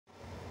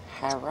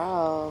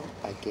Hello,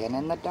 again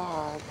in the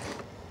dark.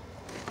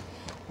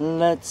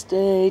 Let's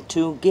stay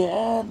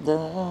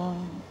together,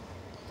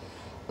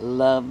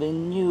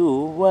 loving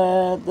you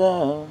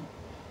whether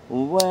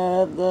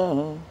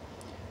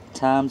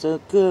times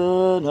are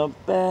good or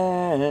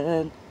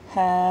bad,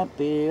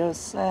 happy or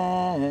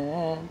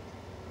sad.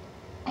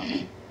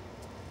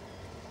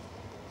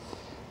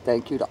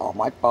 Thank you to all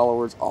my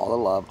followers, all the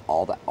love,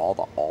 all the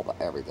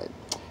everything.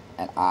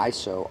 And I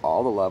show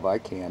all the love I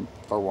can.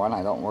 For one,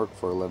 I don't work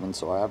for a living,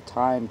 so I have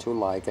time to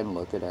like and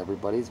look at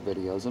everybody's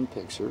videos and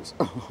pictures.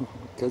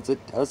 Because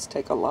it does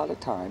take a lot of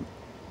time.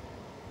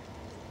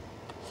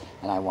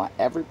 And I want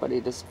everybody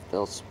to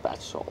feel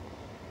special.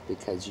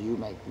 Because you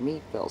make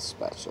me feel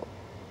special.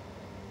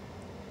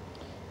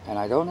 And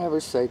I don't ever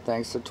say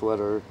thanks to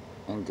Twitter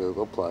and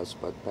Google+,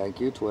 but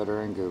thank you Twitter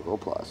and Google+.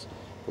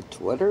 But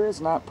Twitter is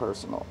not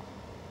personal.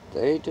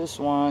 They just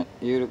want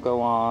you to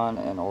go on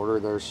and order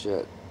their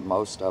shit.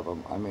 Most of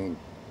them. I mean,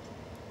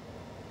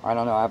 I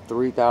don't know. I have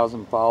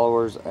 3,000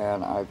 followers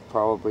and I've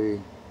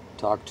probably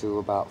talked to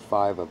about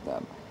 5 of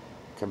them.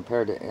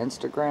 Compared to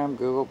Instagram,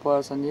 Google+,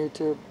 and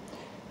YouTube.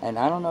 And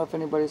I don't know if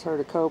anybody's heard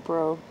of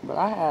CoPro, but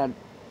I had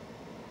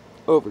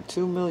over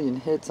 2 million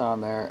hits on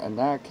there, and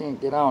now I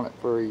can't get on it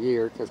for a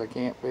year because I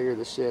can't figure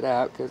the shit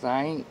out because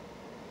I ain't,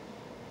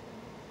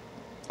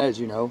 as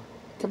you know,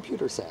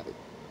 computer savvy.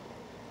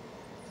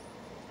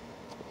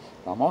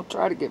 I'm going to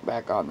try to get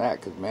back on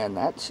that because, man,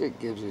 that shit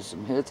gives you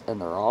some hits,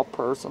 and they're all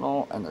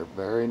personal, and they're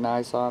very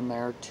nice on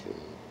there, too.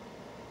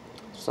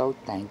 So,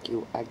 thank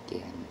you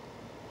again.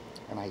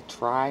 And I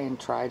try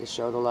to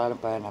show the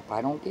love, and if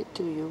I don't get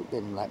to you,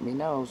 then let me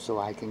know so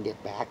I can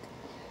get back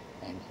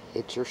and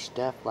hit your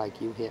stuff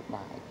like you hit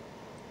mine.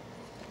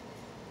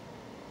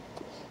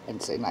 And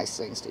say nice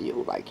things to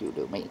you like you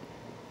do me.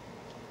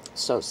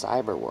 So,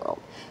 Cyber World,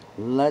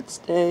 let's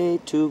stay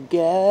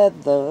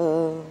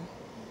together,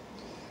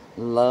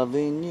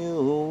 loving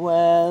you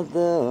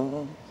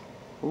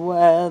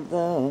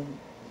whether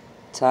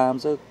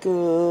times are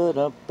good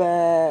or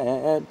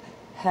bad,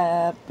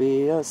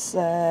 happy or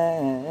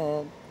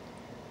sad.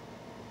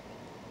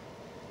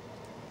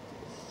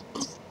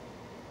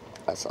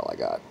 That's all I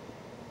got.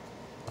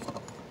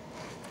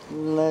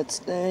 Let's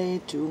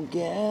stay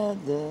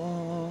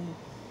together,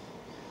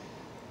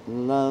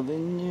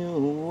 loving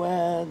you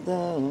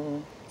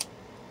whether.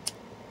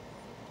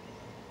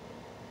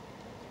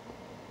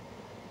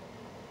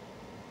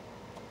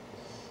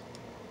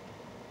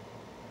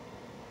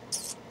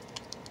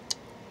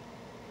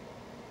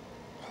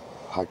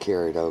 I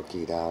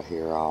karaoke'd out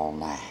here all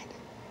night.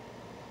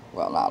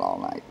 Well, not all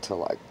night, till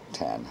like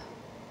 10.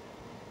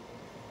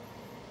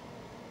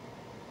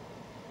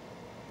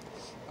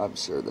 I'm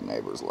sure the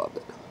neighbors loved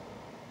it.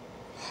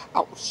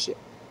 Oh, shit.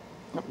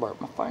 I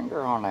burnt my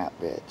finger on that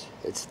bitch.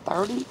 It's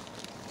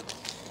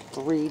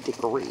 33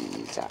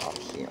 degrees out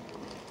here.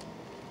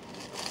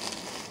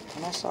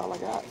 And that's all I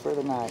got for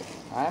the night.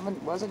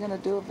 Wasn't going to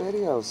do a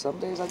video. Some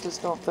days I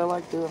just don't feel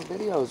like doing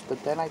videos.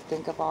 But then I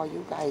think of all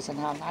you guys and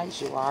how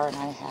nice you are. And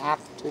I have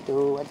to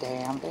do a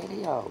damn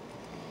video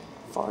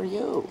for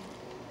you.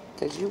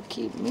 Because you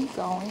keep me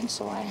going,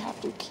 so I have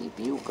to keep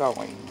you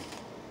going.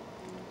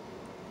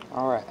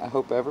 Alright, I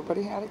hope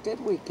everybody had a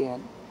good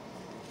weekend.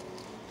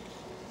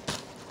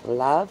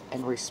 Love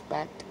and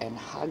respect and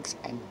hugs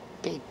and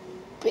big,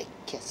 big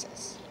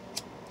kisses.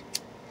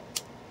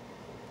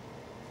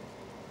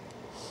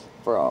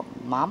 From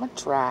Mama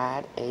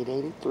Tried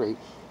 883.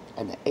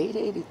 And the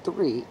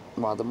 883,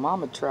 well, the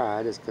Mama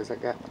Tried is because I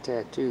got my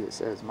tattoo that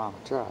says Mama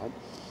Tried.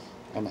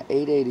 And the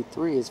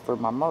 883 is for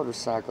my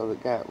motorcycle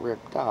that got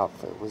ripped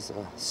off. It was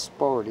a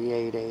sporty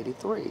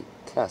 883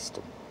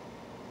 custom.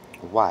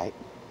 White,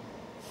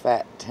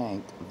 fat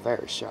tank,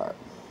 very sharp.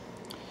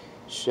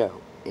 So,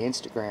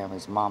 Instagram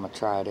is Mama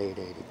Tried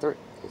 883.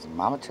 It's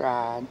Mama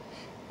Tried,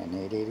 and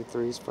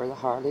 883 is for the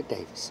Harley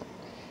Davidson.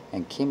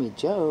 And Kimmy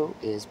Joe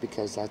is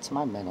because that's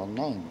my middle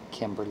name.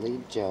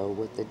 Kimberly Joe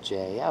with the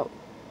J-O.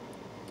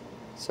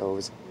 So it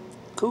was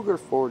Cougar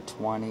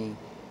 420,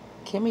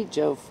 Kimmy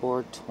Joe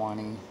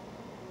 420.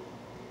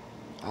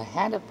 I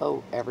had a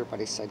vote.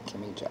 Everybody said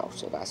Kimmy Joe,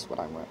 so that's what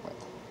I went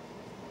with.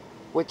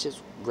 Which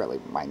is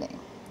really my name.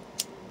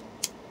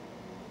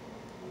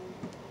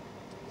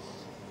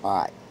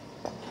 Alright.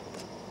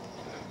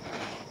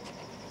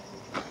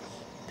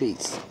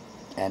 Peace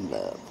and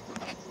love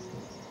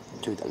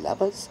to the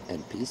lovers,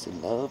 and peace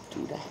and love to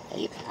the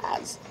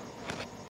haters.